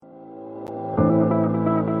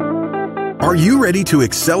Are you ready to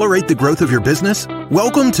accelerate the growth of your business?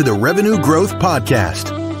 Welcome to the Revenue Growth Podcast.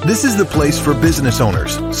 This is the place for business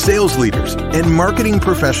owners, sales leaders, and marketing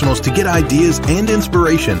professionals to get ideas and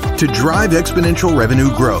inspiration to drive exponential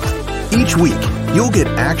revenue growth. Each week, you'll get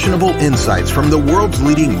actionable insights from the world's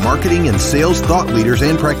leading marketing and sales thought leaders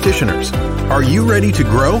and practitioners. Are you ready to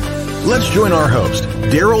grow? Let's join our host,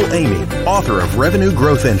 Daryl Amy, author of Revenue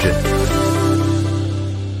Growth Engine.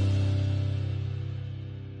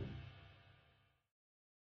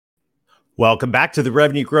 Welcome back to the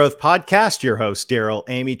Revenue Growth Podcast. Your host, Daryl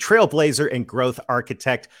Amy, trailblazer and growth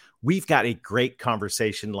architect. We've got a great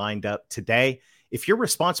conversation lined up today. If you're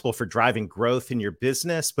responsible for driving growth in your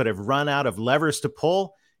business, but have run out of levers to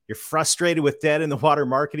pull, you're frustrated with dead in the water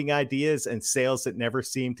marketing ideas and sales that never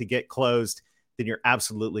seem to get closed, then you're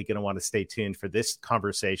absolutely going to want to stay tuned for this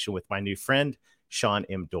conversation with my new friend, Sean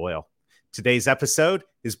M. Doyle. Today's episode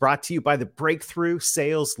is brought to you by the Breakthrough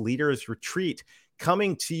Sales Leaders Retreat,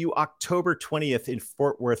 coming to you October 20th in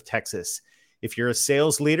Fort Worth, Texas. If you're a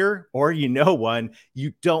sales leader or you know one,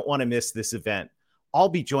 you don't want to miss this event. I'll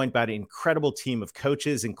be joined by an incredible team of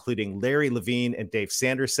coaches, including Larry Levine and Dave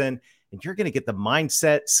Sanderson, and you're going to get the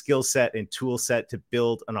mindset, skill set, and tool set to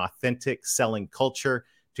build an authentic selling culture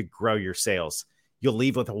to grow your sales. You'll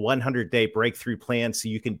leave with a 100-day breakthrough plan so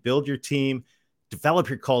you can build your team, develop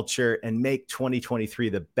your culture, and make 2023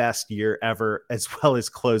 the best year ever, as well as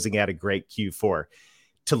closing out a great Q4.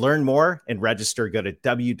 To learn more and register, go to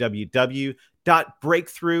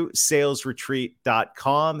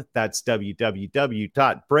www.breakthroughsalesretreat.com. That's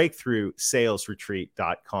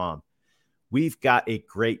www.breakthroughsalesretreat.com. We've got a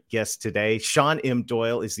great guest today. Sean M.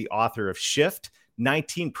 Doyle is the author of Shift,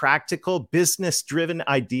 19 practical business-driven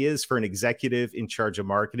ideas for an executive in charge of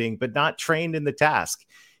marketing, but not trained in the task.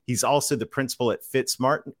 He's also the principal at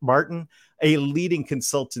Fitzmartin, a leading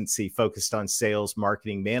consultancy focused on sales,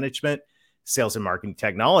 marketing management, sales and marketing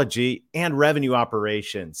technology, and revenue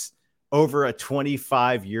operations. Over a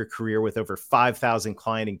 25-year career with over 5,000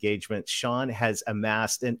 client engagements, Sean has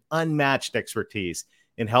amassed an unmatched expertise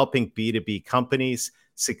in helping B2B companies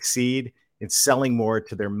succeed in selling more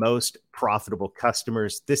to their most profitable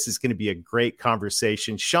customers. This is going to be a great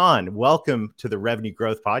conversation. Sean, welcome to the Revenue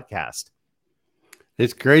Growth Podcast.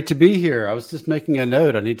 It's great to be here. I was just making a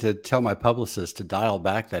note. I need to tell my publicist to dial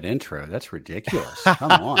back that intro. That's ridiculous.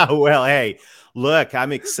 Come on. Well, hey, look,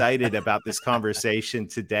 I'm excited about this conversation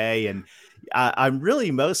today. And I'm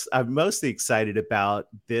mostly excited about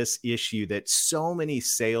this issue that so many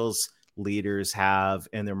sales leaders have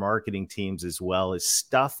and their marketing teams as well, is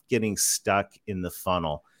stuff getting stuck in the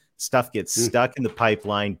funnel. Stuff gets stuck in the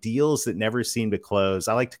pipeline, deals that never seem to close.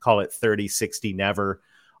 I like to call it 30, 60, never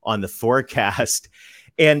on the forecast.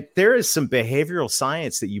 And there is some behavioral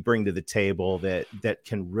science that you bring to the table that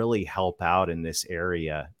can really help out in this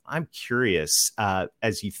area. I'm curious,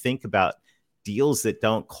 as you think about deals that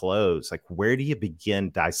don't close, like where do you begin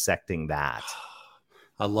dissecting that?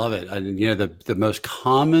 I love it. And the most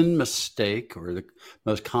common mistake or the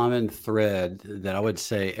most common thread that I would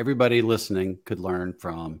say everybody listening could learn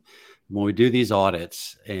from when we do these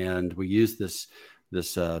audits, and we use this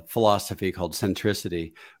philosophy called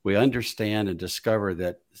centricity, we understand and discover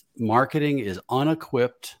that marketing is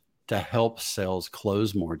unequipped to help sales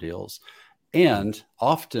close more deals. And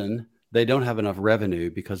often they don't have enough revenue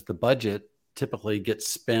because the budget typically gets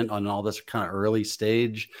spent on all this kind of early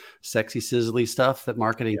stage, sexy, sizzly stuff that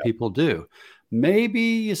marketing people do. Maybe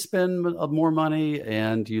you spend more money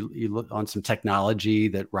and you look on some technology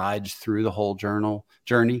that rides through the whole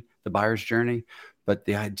journey, the buyer's journey. But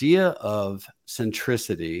the idea of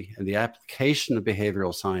centricity and the application of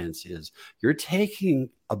behavioral science is you're taking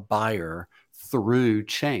a buyer through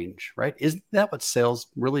change, right? Isn't that what sales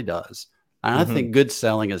really does? And I think good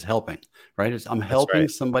selling is helping, right? I'm helping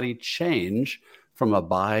somebody change from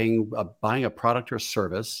buying a product or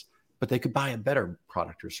service, but they could buy a better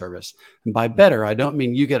product or service. And by better, I don't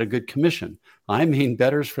mean you get a good commission. I mean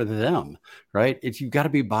better's for them, right? You've got to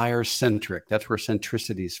be buyer centric. That's where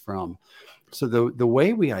centricity is from. So the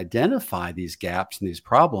way we identify these gaps and these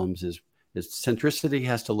problems is centricity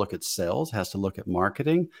has to look at sales, has to look at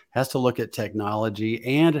marketing, has to look at technology,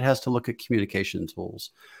 and it has to look at communication tools.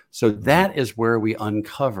 So that is where we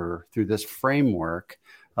uncover through this framework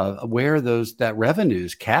where that revenue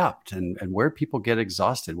is capped and where people get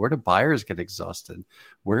exhausted. Where do buyers get exhausted?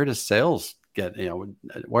 Where does sales get,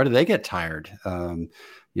 where do they get tired?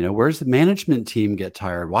 Where's the management team get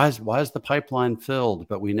tired? Why is the pipeline filled,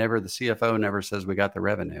 but the CFO never says we got the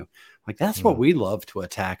revenue? Like that's what we love to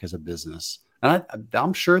attack as a business. And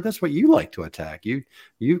I'm sure that's what you like to attack. You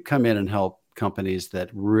come in and help companies that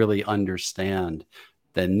really understand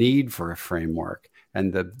the need for a framework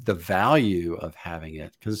and the value of having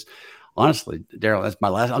it. Because honestly, Daryl, that's my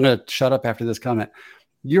last. I'm going to shut up after this comment.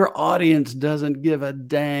 Your audience doesn't give a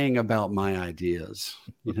dang about my ideas.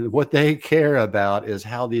 What they care about is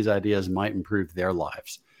how these ideas might improve their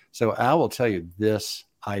lives. So I will tell you, this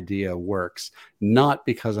idea works, not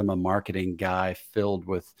because I'm a marketing guy filled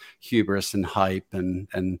with hubris and hype.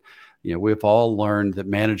 And we've all learned that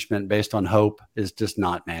management based on hope is just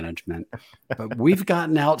not management. But we've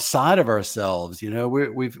gotten outside of ourselves.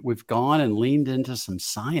 We've gone and leaned into some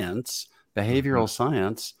science, behavioral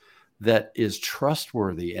science, that is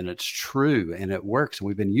trustworthy and it's true and it works. And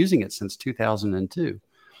we've been using it since 2002.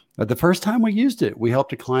 But the first time we used it, we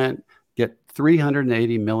helped a client get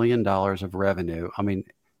 $380 million of revenue. I mean,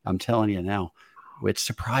 I'm telling you now, it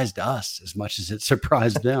surprised us as much as it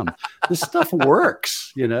surprised them. This stuff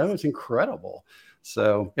works, it's incredible.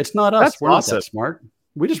 So it's not us. We're not that smart.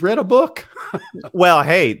 We just read a book. Well,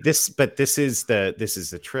 hey, this is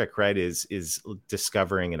the trick, right? Is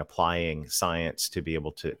discovering and applying science to be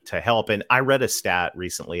able to help. And I read a stat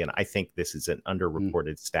recently, and I think this is an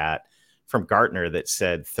underreported stat from Gartner that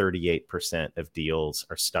said 38% of deals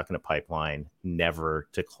are stuck in a pipeline, never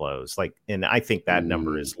to close. And I think that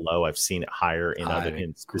number is low. I've seen it higher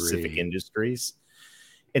in specific industries.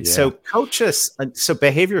 And so coach us. So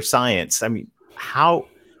behavior science, I mean,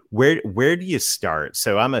 where do you start?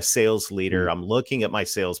 So I'm a sales leader. I'm looking at my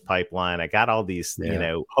sales pipeline. I got all these,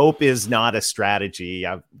 hope is not a strategy.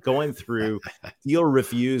 I'm going through deal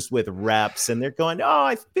reviews with reps and they're going, oh,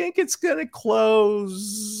 I think it's going to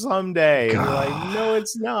close someday. And you're like, no,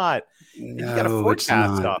 it's not. And you got to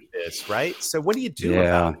forecast off this, right? So what do you do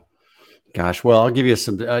about it? Gosh, well, I'll give you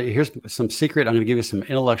some, here's some secret. I'm going to give you some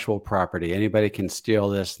intellectual property. Anybody can steal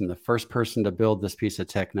this, and the first person to build this piece of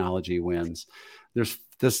technology wins. The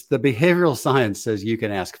behavioral science says you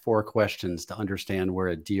can ask 4 questions to understand where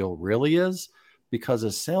a deal really is, because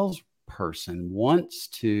a salesperson wants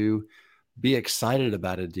to be excited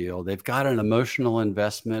about a deal. They've got an emotional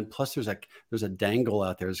investment. Plus there's a dangle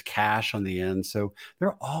out there. There's cash on the end. So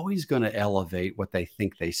they're always going to elevate what they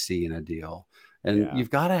think they see in a deal. And you've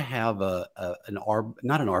got to have an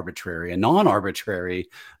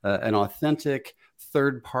authentic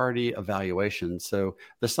third-party evaluation. So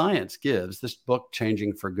the science gives, this book,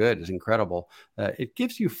 Changing for Good, is incredible. It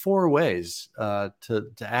gives you 4 ways to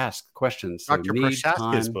ask questions. So Dr.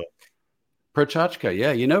 Prochaska's book. Prochachka,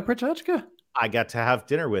 yeah. You know Prochachka? I got to have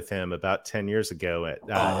dinner with him about 10 years ago up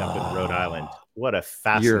in Rhode Island. What a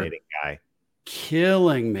fascinating guy.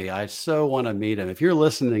 Killing me. I so want to meet him. If you're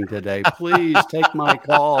listening today, please take my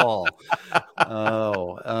call.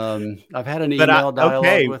 I've had an email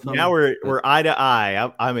dialogue with him. Now we're eye to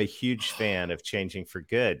eye. I'm a huge fan of Changing for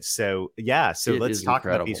Good. So let's talk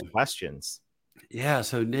about these questions. Yeah.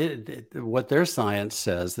 So what their science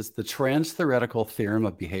says is the trans-theoretical theorem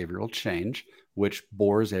of behavioral change, which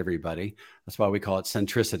bores everybody. That's why we call it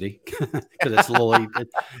centricity, because it's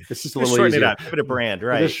just a little shorten easier. It up, give it a brand,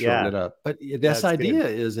 right? Just shorten it up. But this idea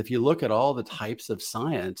is, if you look at all the types of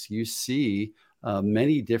science, you see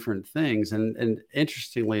many different things. And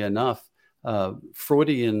interestingly enough,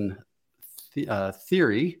 Freudian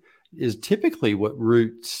theory is typically what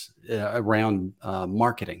roots around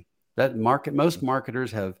marketing. Most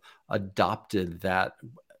marketers have adopted that.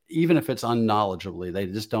 Even if it's unknowledgeably, they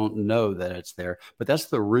just don't know that it's there. But that's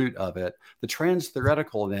the root of it. The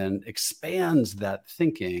trans-theoretical then expands that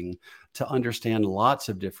thinking to understand lots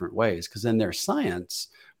of different ways. Because in their science,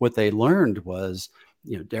 what they learned was,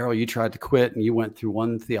 Daryl, you tried to quit and you went through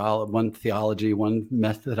one theology, one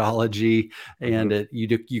methodology, and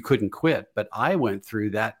you couldn't quit. But I went through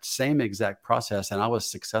that same exact process and I was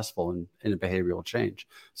successful in a behavioral change.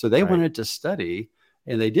 So they wanted to study,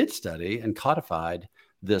 and they did study and codified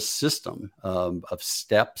this system of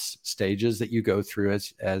stages that you go through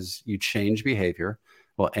as you change behavior.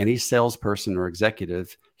 Well, any salesperson or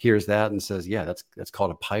executive hears that and says, yeah, that's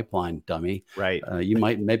called a pipeline, dummy. Right.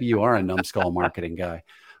 Maybe you are a numbskull marketing guy.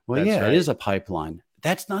 Well, that's right. It is a pipeline.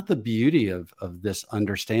 That's not the beauty of this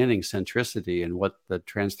understanding centricity and what the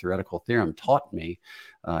trans-theoretical theorem taught me,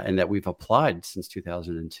 and that we've applied since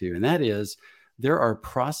 2002. And that is, there are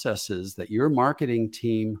processes that your marketing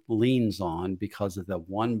team leans on because of the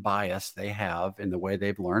one bias they have in the way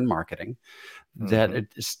they've learned marketing. That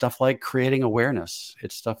it's stuff like creating awareness.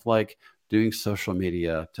 It's stuff like doing social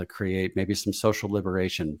media to create maybe some social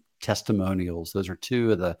liberation, testimonials. Those are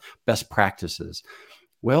 2 of the best practices.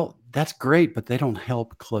 Well, that's great, but they don't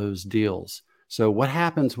help close deals. So what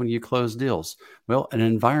happens when you close deals? Well, an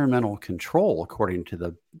environmental control, according to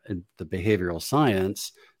the behavioral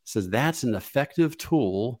science, says that's an effective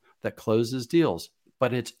tool that closes deals,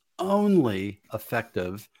 but it's only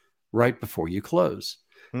effective right before you close.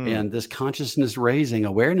 Hmm. And this consciousness raising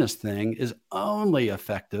awareness thing is only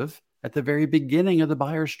effective at the very beginning of the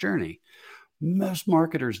buyer's journey. Most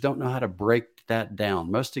marketers don't know how to break that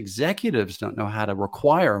down. Most executives don't know how to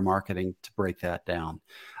require marketing to break that down.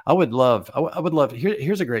 I would love,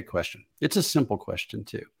 here's a great question. It's a simple question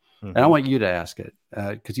too. And I want you to ask it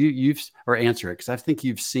because or answer it, because I think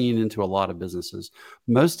you've seen into a lot of businesses.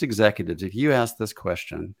 Most executives, if you ask this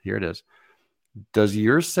question, here it is. Does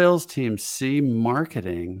your sales team see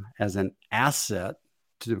marketing as an asset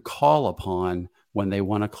to call upon when they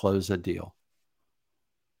want to close a deal?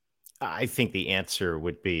 I think the answer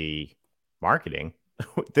would be marketing.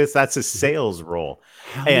 That's a sales role.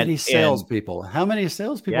 How many salespeople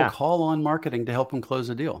call on marketing to help them close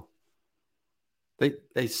a deal?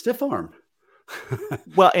 They stiff arm.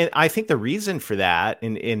 Well, and I think the reason for that,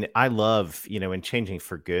 and I love, in Changing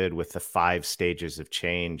for Good with the 5 stages of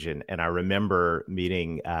change. And I remember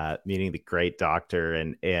meeting the great doctor,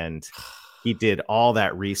 and he did all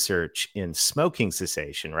that research in smoking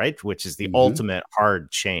cessation, right? Which is the ultimate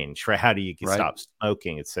hard change, right? How do you stop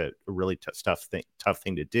smoking? It's a really tough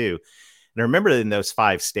thing to do. And I remember in those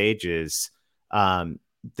 5 stages,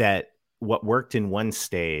 that what worked in one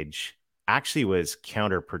stage actually was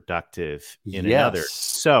counterproductive in another.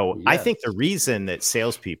 So I think the reason that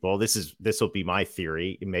salespeople, this will be my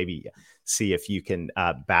theory, maybe see if you can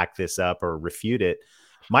back this up or refute it.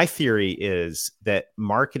 My theory is that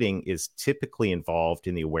marketing is typically involved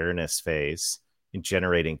in the awareness phase in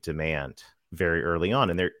generating demand very early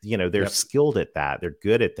on. And they're skilled at that. They're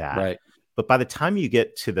good at that. Right. But by the time you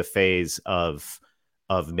get to the phase of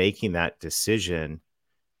making that decision,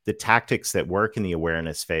 the tactics that work in the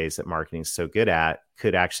awareness phase that marketing is so good at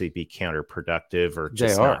could actually be counterproductive or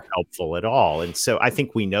just not helpful at all. And so I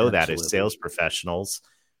think we know that as sales professionals.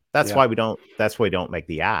 That's why we don't make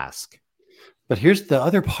the ask. But here's the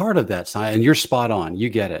other part of that, and you're spot on. You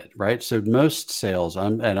get it, right? So most sales,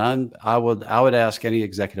 I would ask any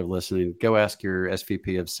executive listening, go ask your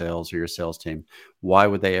SVP of sales or your sales team, why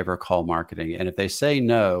would they ever call marketing? And if they say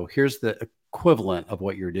no, here's the equivalent of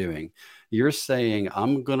what you're doing. You're saying,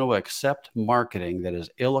 I'm going to accept marketing that is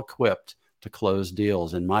ill-equipped to close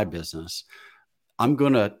deals in my business. I'm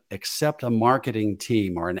going to accept a marketing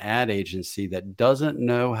team or an ad agency that doesn't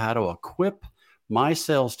know how to equip my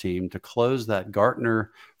sales team to close that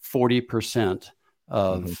Gartner 40%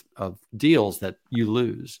 of deals that you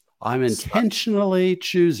lose. I'm intentionally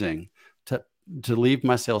choosing to leave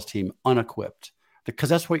my sales team unequipped, because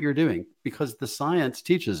that's what you're doing. Because the science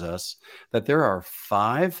teaches us that there are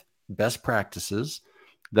 5 best practices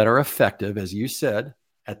that are effective, as you said,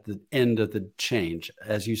 at the end of the change.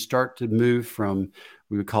 As you start to move from,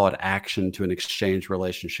 we would call it action to an exchange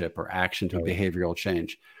relationship, or action to behavioral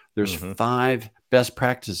change. There's 5 best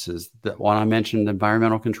practices. That one I mentioned,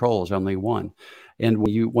 environmental control, is only one. And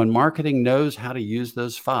when marketing knows how to use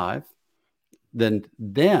those 5, then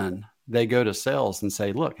they go to sales and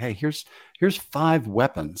say, look, hey, here's 5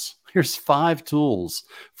 weapons. Here's 5 tools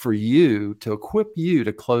for you to equip you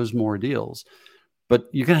to close more deals. But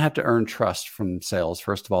you're going to have to earn trust from sales.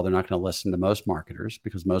 First of all, they're not going to listen to most marketers,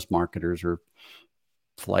 because most marketers are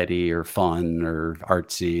flighty or fun or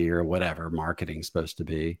artsy or whatever marketing's supposed to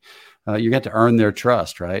be. You get to earn their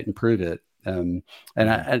trust, right, and prove it. And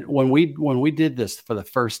when we did this for the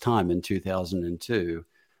first time in 2002,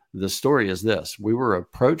 the story is this: we were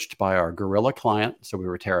approached by our guerrilla client, so we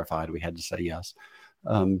were terrified. We had to say yes.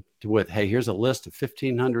 With, hey, here's a list of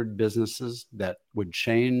 1,500 businesses that would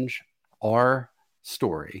change our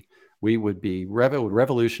story. We would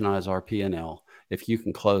revolutionize our P&L if you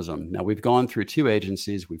can close them. Now, we've gone through 2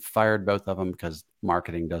 agencies. We've fired both of them because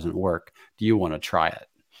marketing doesn't work. Do you want to try it?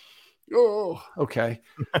 Oh, okay.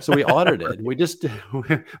 So we audited. We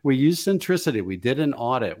used centricity. We did an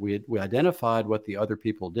audit. We identified what the other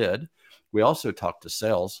people did. We also talked to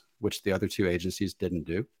sales, which the other 2 agencies didn't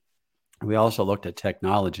do. We also looked at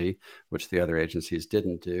technology, which the other agencies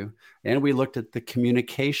didn't do. And we looked at the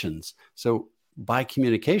communications. So by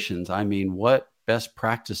communications, I mean, what best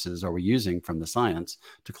practices are we using from the science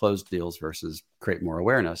to close deals versus create more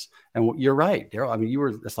awareness? And you're right, Daryl. I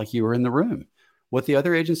mean, it's like you were in the room. What the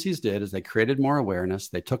other agencies did is they created more awareness.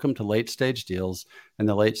 They took them to late stage deals, and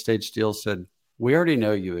the late stage deals said, we already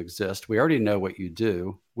know you exist. We already know what you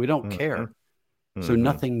do. We don't care. So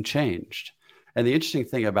nothing changed. And the interesting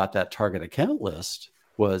thing about that target account list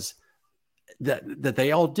was that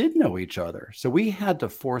they all did know each other. So we had to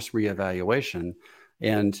force reevaluation,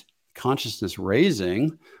 and consciousness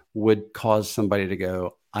raising would cause somebody to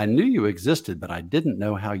go, I knew you existed, but I didn't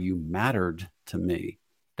know how you mattered to me.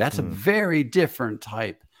 That's a very different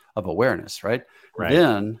type of awareness, right? Right.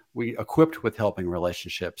 Then we equipped with helping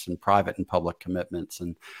relationships and private and public commitments.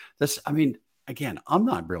 And this, I mean, again, I'm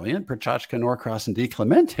not brilliant. Prochaska, Norcross, and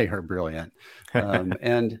DiClemente are brilliant.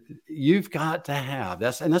 And you've got to have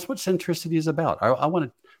and that's what centricity is about. I want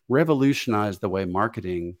to revolutionize the way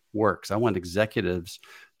marketing works. I want executives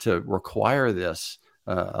to require this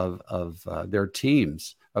of their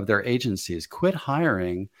teams, of their agencies. Quit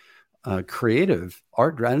hiring creative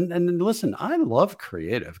art. And listen, I love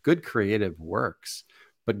creative. Good creative works.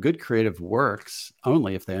 But good creative works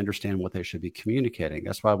only if they understand what they should be communicating.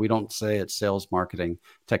 That's why we don't say it's sales, marketing,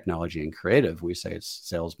 technology, and creative. We say it's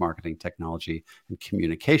sales, marketing, technology, and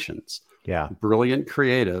communications. Yeah. Brilliant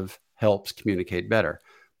creative helps communicate better.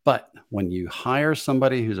 But when you hire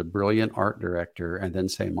somebody who's a brilliant art director and then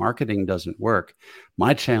say marketing doesn't work,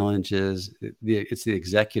 my challenge is it's the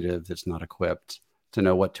executive that's not equipped to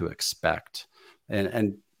know what to expect.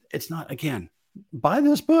 And it's not, again, buy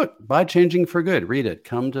this book, Buy Changing for Good. Read it.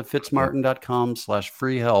 Come to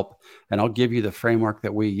fitzmartin.com/free help, and I'll give you the framework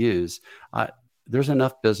that we use. There's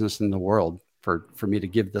enough business in the world for me to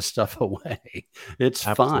give this stuff away. It's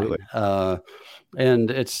Absolutely. fine.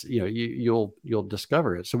 And it's, you'll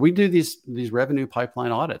discover it. So we do these revenue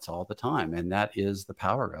pipeline audits all the time, and that is the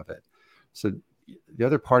power of it. So the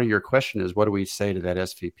other part of your question is, what do we say to that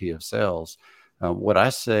SVP of sales? What I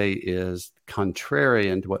say is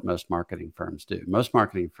contrarian to what most marketing firms do. Most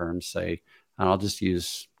marketing firms say, and I'll just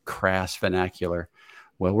use crass vernacular,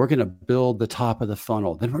 well, we're going to build the top of the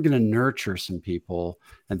funnel. Then we're going to nurture some people.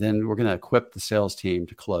 And then we're going to equip the sales team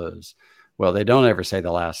to close. Well, they don't ever say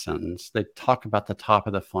the last sentence. They talk about the top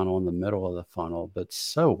of the funnel and the middle of the funnel. But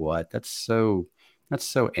so what? That's so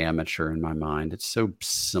amateur in my mind. It's so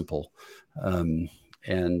simple. And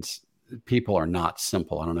people are not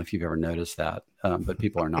simple. I don't know if you've ever noticed that, but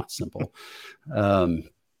people are not simple. And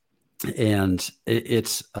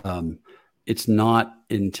it's not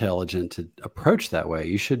intelligent to approach that way.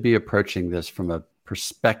 You should be approaching this from a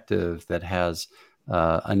perspective that has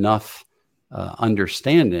enough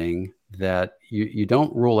understanding that you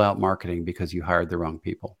don't rule out marketing because you hired the wrong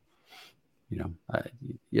people.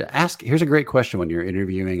 Here's a great question when you're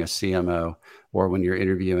interviewing a CMO or when you're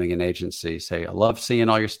interviewing an agency. Say, I love seeing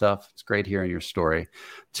all your stuff. It's great hearing your story.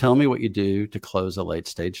 Tell me what you do to close a late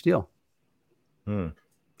stage deal. And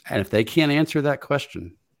if they can't answer that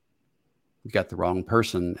question, you got the wrong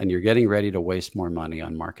person and you're getting ready to waste more money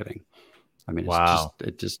on marketing. I mean, wow.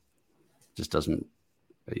 It just doesn't.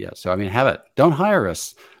 Yeah. So, I mean, have it. Don't hire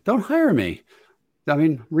us. Don't hire me. I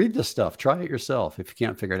mean, read the stuff, try it yourself. If you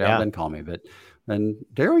can't figure it out, then call me. But then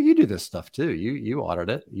Daryl, you do this stuff too. You audit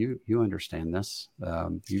it. You understand this.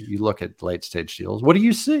 You look at late stage deals. What do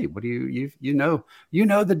you see? What do you know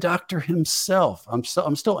the doctor himself. I'm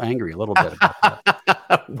still angry a little bit about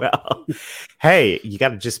that. Well, hey, you got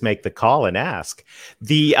to just make the call and ask.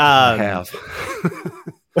 I have.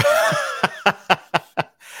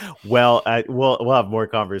 Well, we'll have more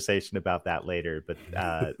conversation about that later, but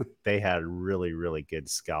they had really, really good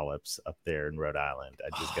scallops up there in Rhode Island. I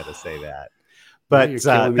just got to say that. But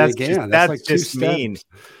that's just mean.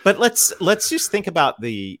 But let's just think about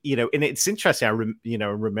and it's interesting.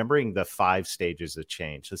 Remembering the 5 stages of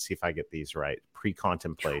change. Let's see if I get these right.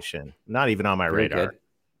 Pre-contemplation, not even on my radar. Good.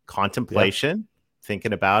 Contemplation,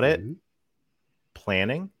 thinking about it,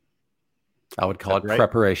 planning. I would call it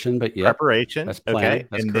preparation, but yeah. Preparation. That's planning. Okay.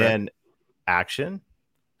 That's and correct. then action.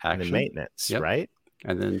 And then maintenance, right?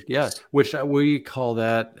 And then, which we call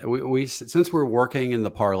that, we since we're working in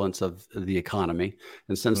the parlance of the economy,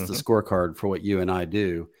 and since the scorecard for what you and I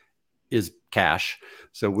do is cash.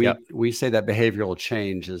 So we say that behavioral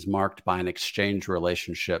change is marked by an exchange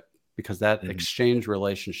relationship, because that exchange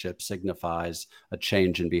relationship signifies a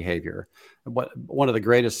change in behavior. One of the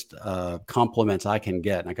greatest compliments I can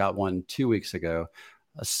get, and I got one 2 weeks ago,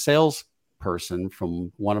 a salesperson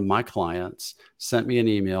from one of my clients sent me an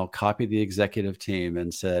email, copied the executive team,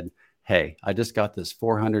 and said, hey, I just got this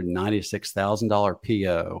 $496,000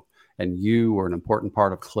 PO, and you were an important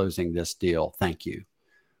part of closing this deal. Thank you.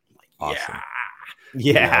 Awesome.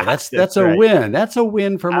 Yeah, that's a right. Win. That's a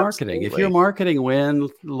win for marketing. Absolutely. If your marketing win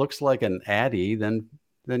looks like an Addy, then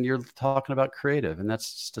you're talking about creative, and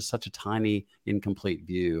that's just such a tiny, incomplete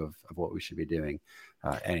view of what we should be doing.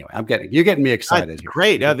 Anyway, you're getting me excited.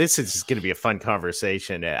 Great. This is going to be a fun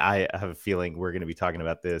conversation. I have a feeling we're going to be talking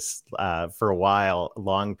about this for a while,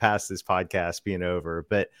 long past this podcast being over.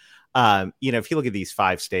 But if you look at these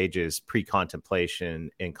 5 stages,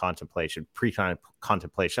 pre-contemplation and contemplation,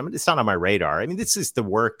 pre-contemplation, I mean, it's not on my radar. I mean, this is the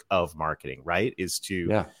work of marketing, right? Is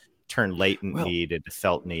to turn latent need into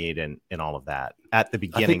felt need and all of that at the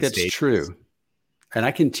beginning. I think that's true. And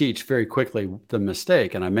I can teach very quickly the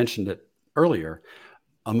mistake. And I mentioned it earlier.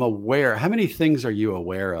 I'm aware. How many things are you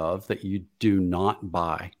aware of that you do not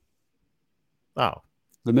buy? Oh,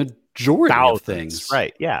 the majority thousands, of things.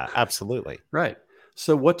 Right. Yeah, absolutely. Right.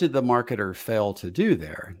 So what did the marketer fail to do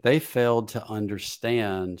there? They failed to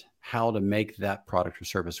understand how to make that product or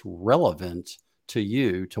service relevant to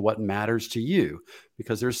you, to what matters to you,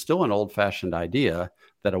 because there's still an old-fashioned idea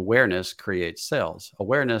that awareness creates sales.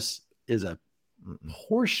 Awareness is a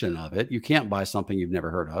portion of it. You can't buy something you've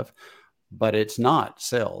never heard of, but it's not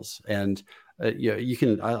sales. And you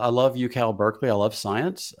can. I love UCal Berkeley. I love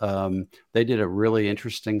science. They did a really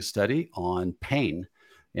interesting study on pain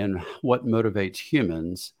and what motivates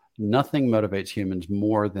humans. Nothing motivates humans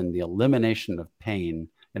more than the elimination of pain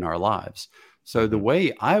in our lives. So the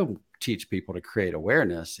way I teach people to create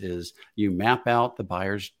awareness is you map out the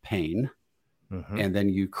buyer's pain, and then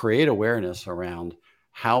you create awareness around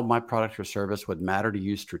how my product or service would matter to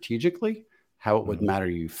you strategically, how it would matter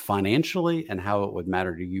to you financially, and how it would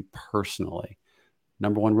matter to you personally.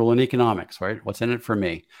 Number one rule in economics, right? What's in it for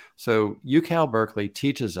me? So UCal Berkeley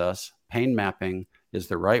teaches us pain mapping is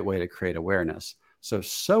the right way to create awareness.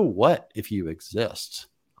 So what if you exist?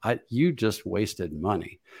 You just wasted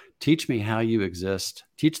money. Teach me how you exist.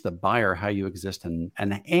 Teach the buyer how you exist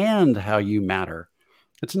and how you matter.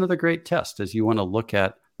 It's another great test as you want to look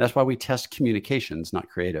at. That's why we test communications, not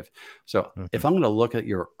creative. So if I'm going to look at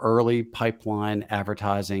your early pipeline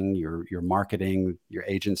advertising, your marketing, your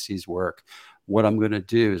agency's work, what I'm going to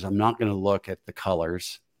do is I'm not going to look at the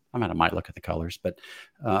colors. I might look at the colors, but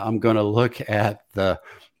I'm going to look at the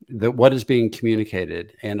what is being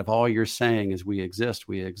communicated. And if all you're saying is we exist,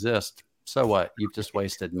 so what? You've just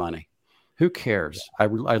wasted money. Who cares? I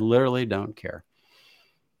literally don't care.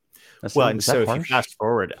 If you fast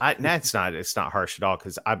forward, it's not harsh at all,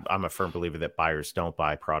 because I'm a firm believer that buyers don't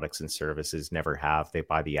buy products and services, never have. They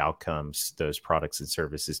buy the outcomes those products and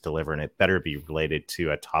services deliver, and it better be related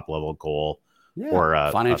to a top level goal. Or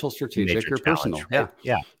financial, strategic, or personal. Right?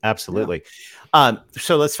 Yeah, absolutely.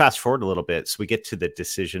 So let's fast forward a little bit. So we get to the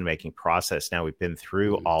decision-making process. Now we've been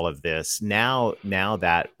through all of this. Now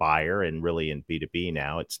that buyer, and really in B2B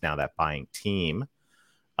now, it's now that buying team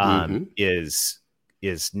is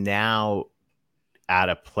now at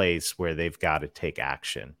a place where they've got to take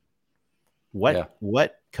action.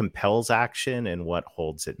 What compels action and what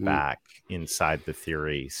holds it back inside the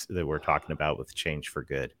theories that we're talking about with Change for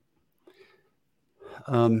Good?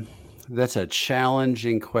 That's a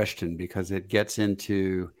challenging question, because it gets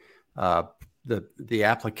into the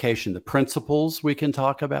application, the principles we can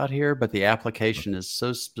talk about here, but the application is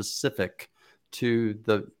so specific to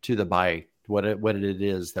the buy, what it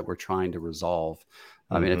is that we're trying to resolve.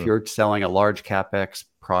 I mean, if you're selling a large CapEx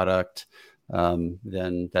product,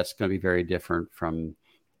 then that's going to be very different from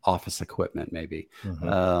office equipment, maybe.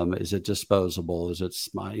 Is it disposable? Is it,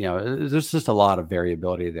 there's just a lot of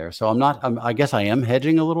variability there. So I guess I am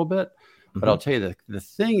hedging a little bit, but I'll tell you the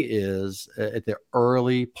thing is, at the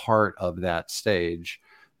early part of that stage,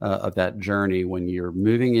 of that journey, when you're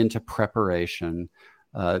moving into preparation,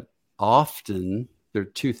 often there are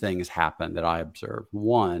two things happen that I observe.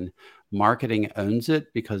 One, marketing owns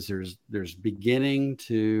it because there's beginning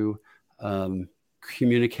to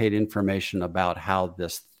communicate information about how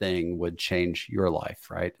this thing would change your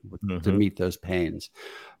life, right? To meet those pains.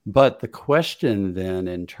 But the question then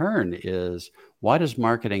in turn is, why does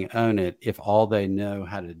marketing own it if all they know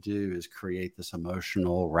how to do is create this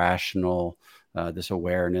emotional, rational, this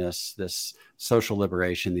awareness, this social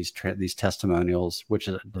liberation, these testimonials, which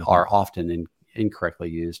are often incorrectly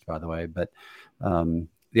used, by the way. But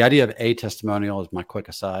the idea of a testimonial is my quick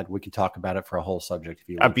aside. We can talk about it for a whole subject if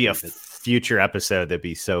you want. That'd be a future episode. That'd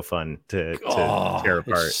be so fun to tear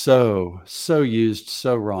apart. It's so used,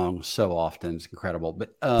 so wrong, so often. It's incredible.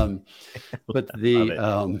 But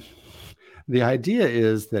the idea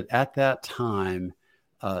is that at that time,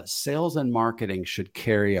 sales and marketing should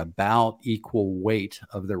carry about equal weight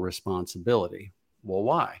of the responsibility. Well,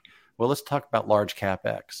 why? Well, let's talk about large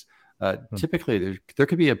CapEx. Typically, there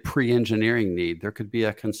could be a pre-engineering need. There could be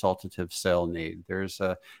a consultative sell need. There's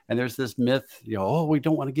this myth, we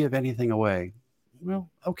don't want to give anything away. Well,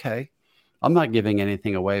 okay. I'm not giving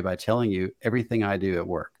anything away by telling you everything I do at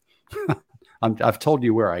work. I've told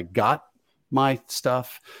you where I got my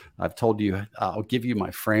stuff. I've told you, I'll give you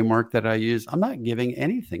my framework that I use. I'm not giving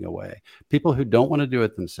anything away. People who don't want to do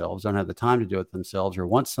it themselves, don't have the time to do it themselves, or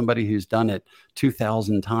want somebody who's done it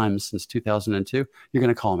 2,000 times since 2002, you're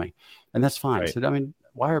going to call me. And that's fine. Right. So, I mean,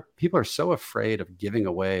 why are people so afraid of giving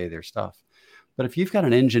away their stuff? But if you've got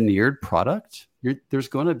an engineered product, there's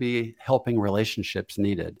going to be helping relationships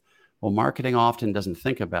needed. Well, marketing often doesn't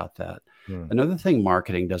think about that. Another thing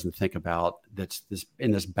marketing doesn't think about that's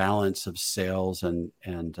this balance of sales and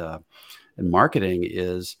marketing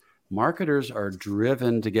is marketers are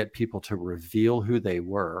driven to get people to reveal who they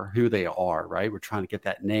are, right? We're trying to get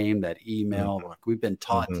that name, that email. Like we've been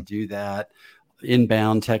taught to do that.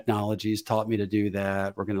 Inbound technologies taught me to do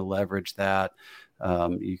that. We're going to leverage that.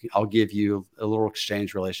 I'll give you a little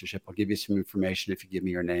exchange relationship. I'll give you some information if you give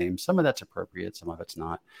me your name. Some of that's appropriate, some of it's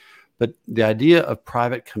not. But the idea of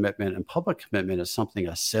private commitment and public commitment is something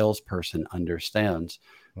a salesperson understands.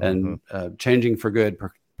 And Changing for Good,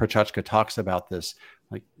 Prochachka talks about this.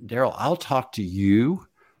 Like, Daryl, I'll talk to you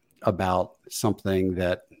about something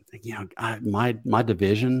that, my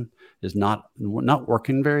division is not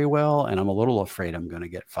working very well, and I'm a little afraid I'm going to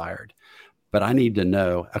get fired. But I need to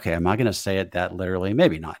know, okay, am I going to say it that literally?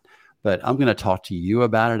 Maybe not. But I'm going to talk to you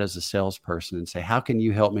about it as a salesperson and say, how can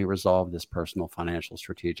you help me resolve this personal, financial,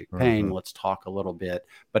 strategic pain? Let's talk a little bit.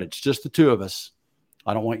 But it's just the two of us.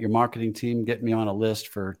 I don't want your marketing team getting me on a list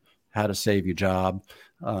for how to save your job.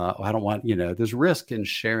 I don't want, there's risk in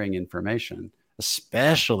sharing information,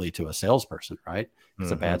 especially to a salesperson, right?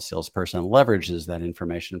 Because a bad salesperson leverages that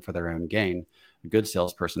information for their own gain. A good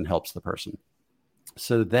salesperson helps the person.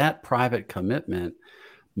 So that private commitment,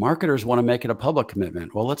 marketers want to make it a public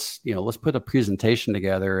commitment. Well, let's put a presentation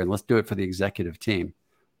together and let's do it for the executive team.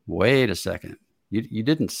 Wait a second. You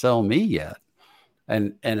didn't sell me yet.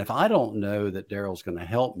 And if I don't know that Daryl's going to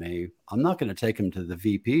help me, I'm not going to take him to the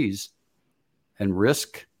VPs and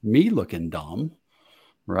risk me looking dumb,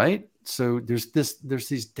 right? So there's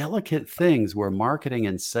these delicate things where marketing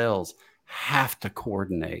and sales have to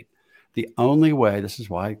coordinate. The only way, this is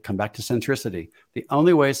why I come back to centricity, the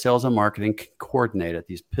only way sales and marketing can coordinate at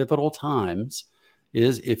these pivotal times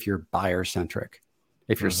is if you're buyer-centric.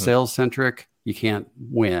 If you're sales-centric, you can't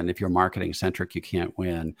win. If you're marketing-centric, you can't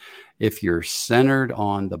win. If you're centered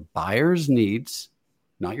on the buyer's needs,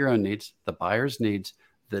 not your own needs, the buyer's needs,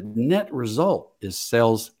 the net result is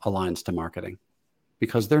sales aligns to marketing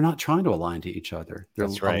because they're not trying to align to each other. They're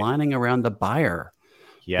aligning around the buyer.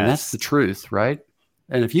 Yes. And that's the truth, right?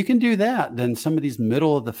 And if you can do that, then some of these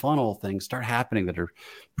middle of the funnel things start happening that are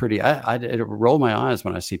pretty, it roll my eyes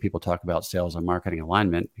when I see people talk about sales and marketing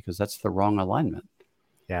alignment because that's the wrong alignment.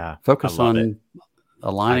 Yeah. Focus on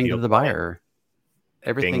aligning to the buyer.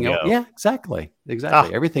 Everything else. Yeah, exactly.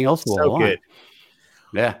 Everything else will align. Good.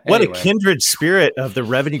 Yeah. What a kindred spirit of the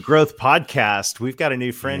Revenue Growth Podcast. We've got a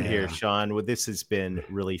new friend here, Sean. Well, this has been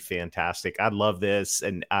really fantastic. I love this.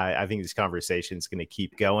 And I think this conversation is going to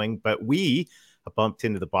keep going, but we bumped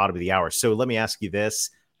into the bottom of the hour. So let me ask you this.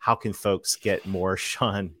 How can folks get more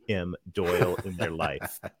Sean M. Doyle in their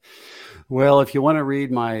life? Well, if you want to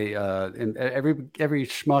read my, and every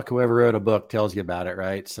schmuck who ever wrote a book tells you about it,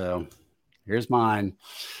 right? So here's mine.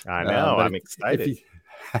 I know. I'm excited.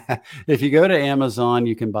 If you go to Amazon,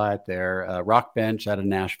 you can buy it there. Rockbench out of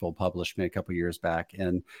Nashville published me a couple years back.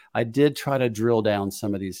 And I did try to drill down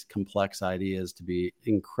some of these complex ideas to be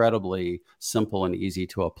incredibly simple and easy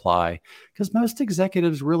to apply because most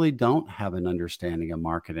executives really don't have an understanding of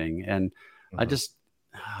marketing. And I just,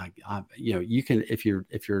 you can, if you're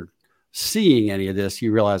seeing any of this,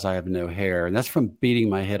 you realize I have no hair. And that's from beating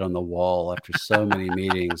my head on the wall after so many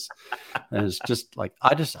meetings. And it's just like,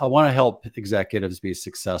 I want to help executives be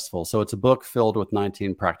successful. So it's a book filled with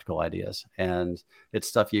 19 practical ideas and it's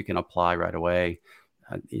stuff you can apply right away.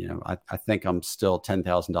 I think I'm still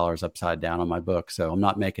 $10,000 upside down on my book. So I'm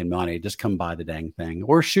not making money. Just come buy the dang thing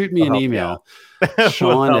or shoot me an email.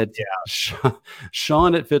 Sean at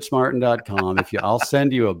fitsmartin.com. I'll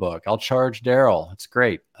send you a book. I'll charge Daryl. It's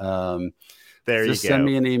great. There you go. Just send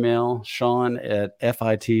me an email, Sean at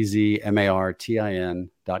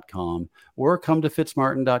fitsmartin.com or come to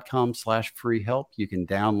fitsmartin.com/free help. You can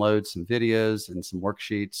download some videos and some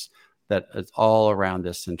worksheets that is all around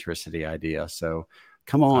this centricity idea. So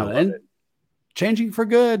come on. And Changing for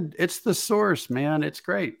Good. It's the source, man. It's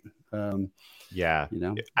great. Absolutely.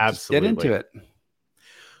 Get into it.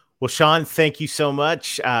 Well, Sean, thank you so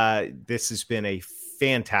much. This has been a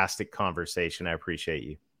fantastic conversation. I appreciate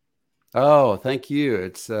you. Oh, thank you.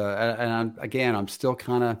 It's, and I'm still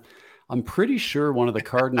I'm pretty sure one of the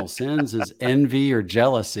cardinal sins is envy or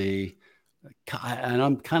jealousy. And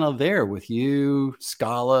I'm kind of there with you,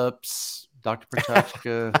 Scallops, Dr.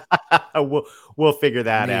 Prochachka. We'll figure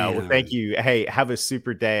that out. Well, thank you. Hey, have a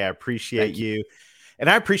super day. I appreciate you. And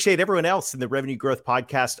I appreciate everyone else in the Revenue Growth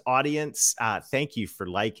Podcast audience. Thank you for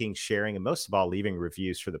liking, sharing, and most of all, leaving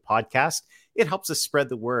reviews for the podcast. It helps us spread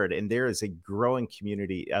the word. And there is a growing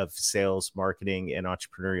community of sales, marketing, and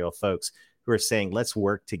entrepreneurial folks who are saying, let's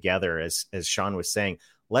work together. As Sean was saying,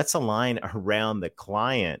 let's align around the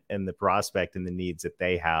client and the prospect and the needs that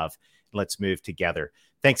they have. Let's move together.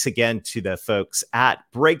 Thanks again to the folks at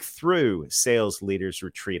Breakthrough Sales Leaders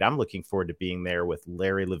Retreat. I'm looking forward to being there with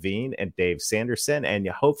Larry Levine and Dave Sanderson, and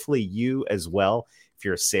hopefully you as well. If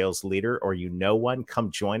you're a sales leader or you know one,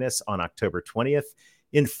 come join us on October 20th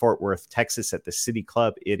in Fort Worth, Texas at the City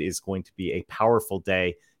Club. It is going to be a powerful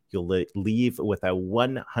day. You'll leave with a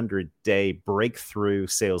 100-day breakthrough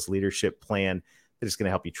sales leadership plan that is going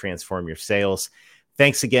to help you transform your sales.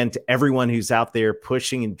 Thanks again to everyone who's out there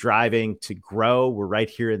pushing and driving to grow. We're right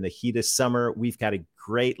here in the heat of summer. We've got a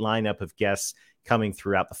great lineup of guests coming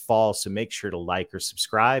throughout the fall, so make sure to like or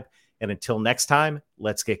subscribe. And until next time,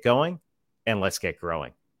 let's get going and let's get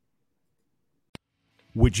growing.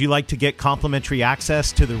 Would you like to get complimentary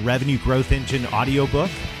access to the Revenue Growth Engine audiobook?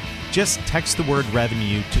 Just text the word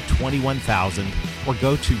revenue to 21,000 or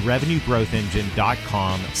go to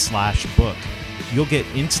revenuegrowthengine.com/book. You'll get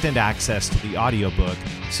instant access to the audiobook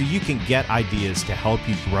so you can get ideas to help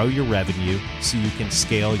you grow your revenue so you can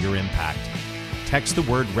scale your impact. Text the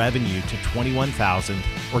word revenue to 21,000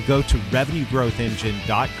 or go to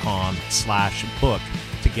revenuegrowthengine.com/book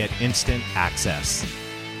to get instant access.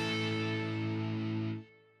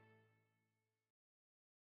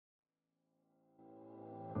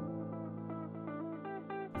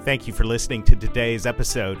 Thank you for listening to today's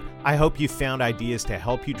episode. I hope you found ideas to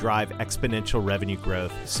help you drive exponential revenue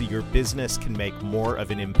growth so your business can make more of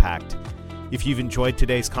an impact. If you've enjoyed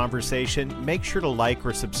today's conversation, make sure to like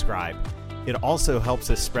or subscribe. It also helps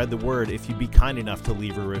us spread the word if you'd be kind enough to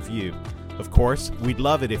leave a review. Of course, we'd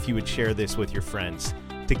love it if you would share this with your friends.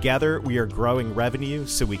 Together, we are growing revenue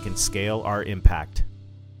so we can scale our impact.